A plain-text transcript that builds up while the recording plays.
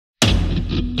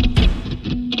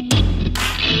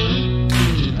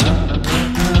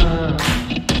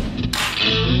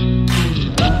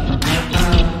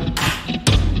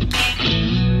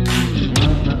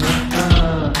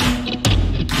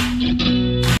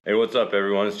Hey, what's up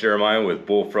everyone? It's Jeremiah with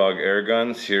Bullfrog Air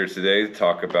Guns here today to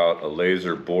talk about a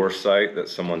laser bore sight that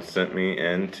someone sent me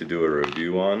in to do a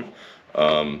review on.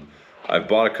 I've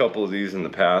bought a couple of these in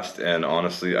the past and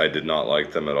honestly I did not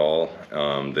like them at all.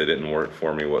 They didn't work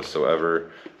for me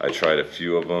whatsoever. I tried a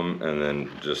few of them and then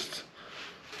just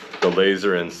the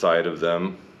laser inside of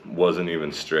them wasn't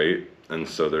even straight, and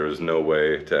so there was no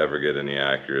way to ever get any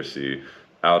accuracy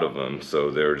out of them,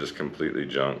 so they were just completely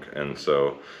junk. And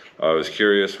so I was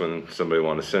curious when somebody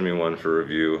wanted to send me one for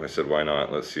review. I said, why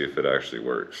not? Let's see if it actually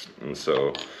works. And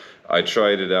so I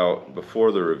tried it out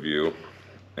before the review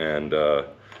and I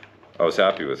was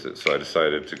happy with it, so I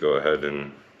decided to go ahead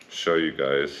and show you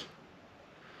guys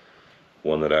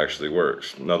one that actually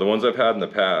works. Now the ones I've had in the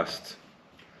past,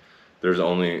 there's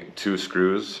only 2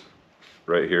 screws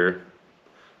right here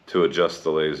to adjust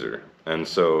the laser, and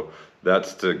so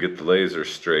that's to get the laser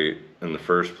straight in the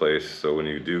first place, so when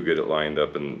you do get it lined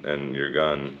up in your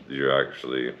gun, you're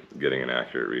actually getting an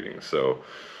accurate reading. So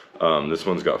this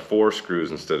one's got 4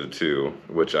 screws instead of 2,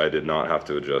 which I did not have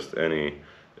to adjust any.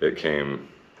 It came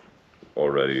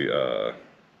already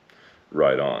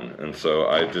right on. And so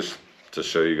I just, to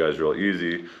show you guys real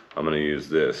easy, I'm going to use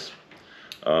this.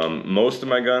 Most of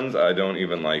my guns I don't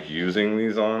even like using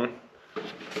these on,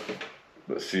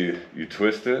 but see, you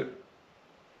twist it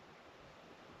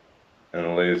and the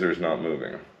laser is not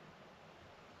moving,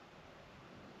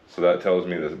 so that tells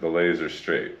me that the laser's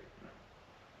straight.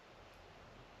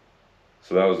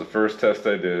 So that was the first test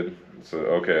I did. So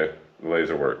okay, the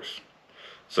laser works.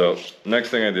 So next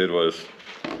thing I did was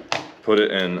put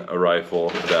it in a rifle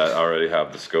that I already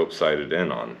have the scope sighted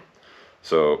in on.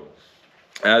 So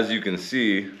as you can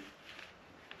see,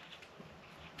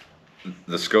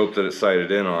 the scope that it's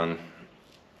sighted in on,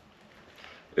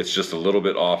 it's just a little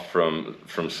bit off from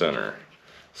center.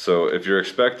 So if you're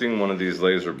expecting one of these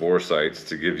laser bore sights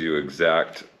to give you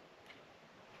exact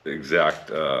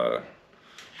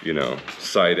you know,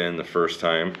 sight in the first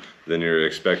time, then you're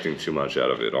expecting too much out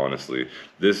of it, honestly.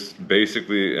 This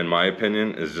basically, in my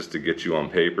opinion, is just to get you on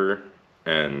paper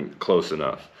and close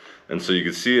enough. And so you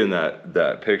can see in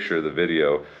that picture of the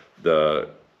video, the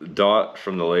dot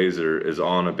from the laser is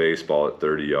on a baseball at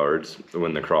 30 yards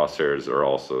when the crosshairs are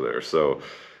also there. So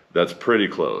that's pretty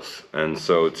close. And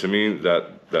so to me,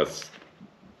 that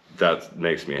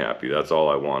makes me happy. That's all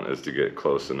I want, is to get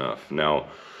close enough. Now,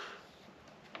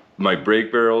 my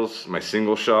break barrels, my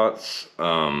single shots,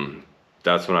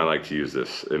 that's when I like to use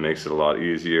this. It makes it a lot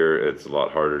easier. It's a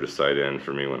lot harder to sight in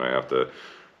for me when I have to,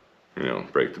 you know,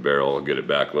 break the barrel, get it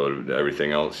back loaded,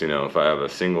 everything else. You know, if I have a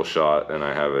single shot and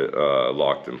I have it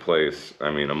locked in place,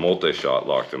 I mean a multi-shot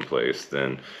locked in place,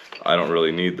 then I don't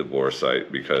really need the bore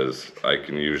sight, because I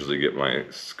can usually get my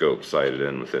scope sighted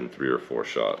in within 3 or 4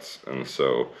 shots. And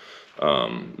so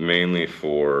mainly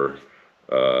for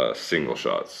single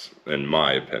shots, in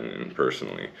my opinion,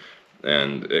 personally.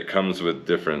 And it comes with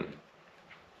different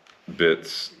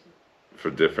bits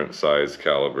for different size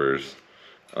calibers,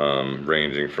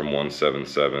 ranging from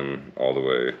 177 all the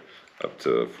way up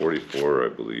to 44, I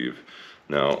believe.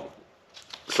 Now,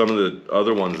 some of the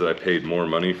other ones that I paid more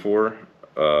money for,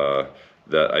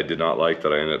 that I did not like,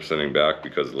 that I ended up sending back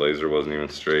because the laser wasn't even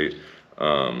straight,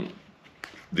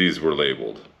 these were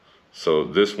labeled. So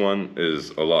this one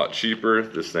is a lot cheaper.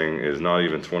 This thing is not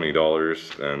even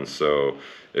 $20, and so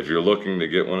if you're looking to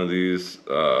get one of these,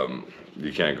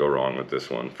 you can't go wrong with this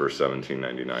one for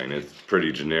 $17.99. It's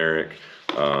pretty generic.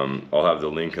 I'll have the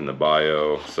link in the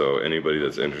bio, so anybody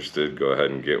that's interested, go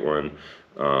ahead and get one.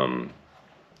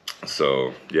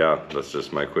 So yeah, that's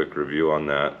just my quick review on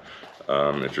that.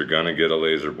 If you're gonna get a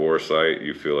laser bore sight,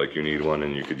 you feel like you need one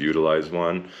and you could utilize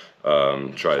one,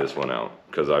 try this one out,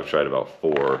 because I've tried about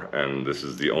 4 and this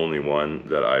is the only one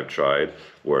that I've tried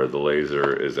where the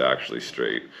laser is actually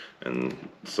straight. And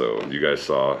so you guys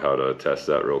saw how to test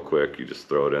that real quick. You just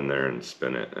throw it in there and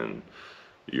spin it, and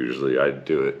usually I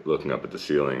do it looking up at the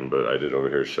ceiling, but I did over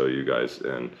here to show you guys,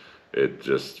 and it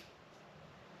just,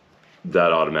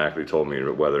 that automatically told me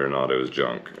whether or not it was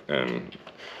junk. And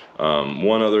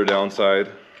one other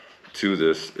downside to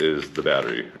this is the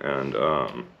battery, and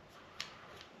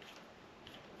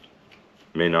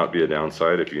may not be a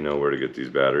downside if you know where to get these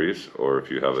batteries, or if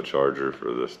you have a charger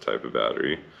for this type of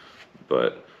battery.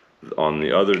 But on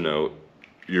the other note,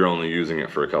 you're only using it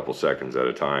for a couple seconds at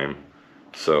a time,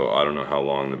 so I don't know how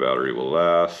long the battery will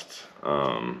last.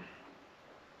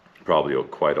 Probably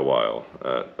quite a while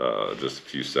at just a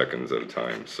few seconds at a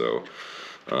time. So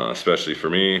especially for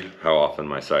me, how often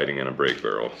am I sighting in a break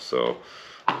barrel? So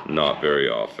not very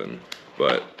often.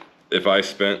 But if I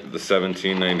spent the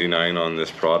 $17.99 on this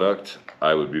product,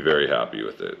 I would be very happy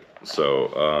with it.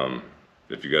 So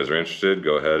if you guys are interested,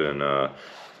 go ahead and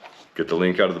get the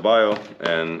link out of the bio.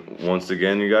 And once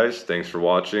again, you guys, thanks for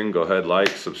watching. Go ahead, like,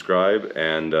 subscribe,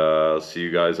 and see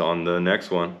you guys on the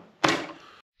next one.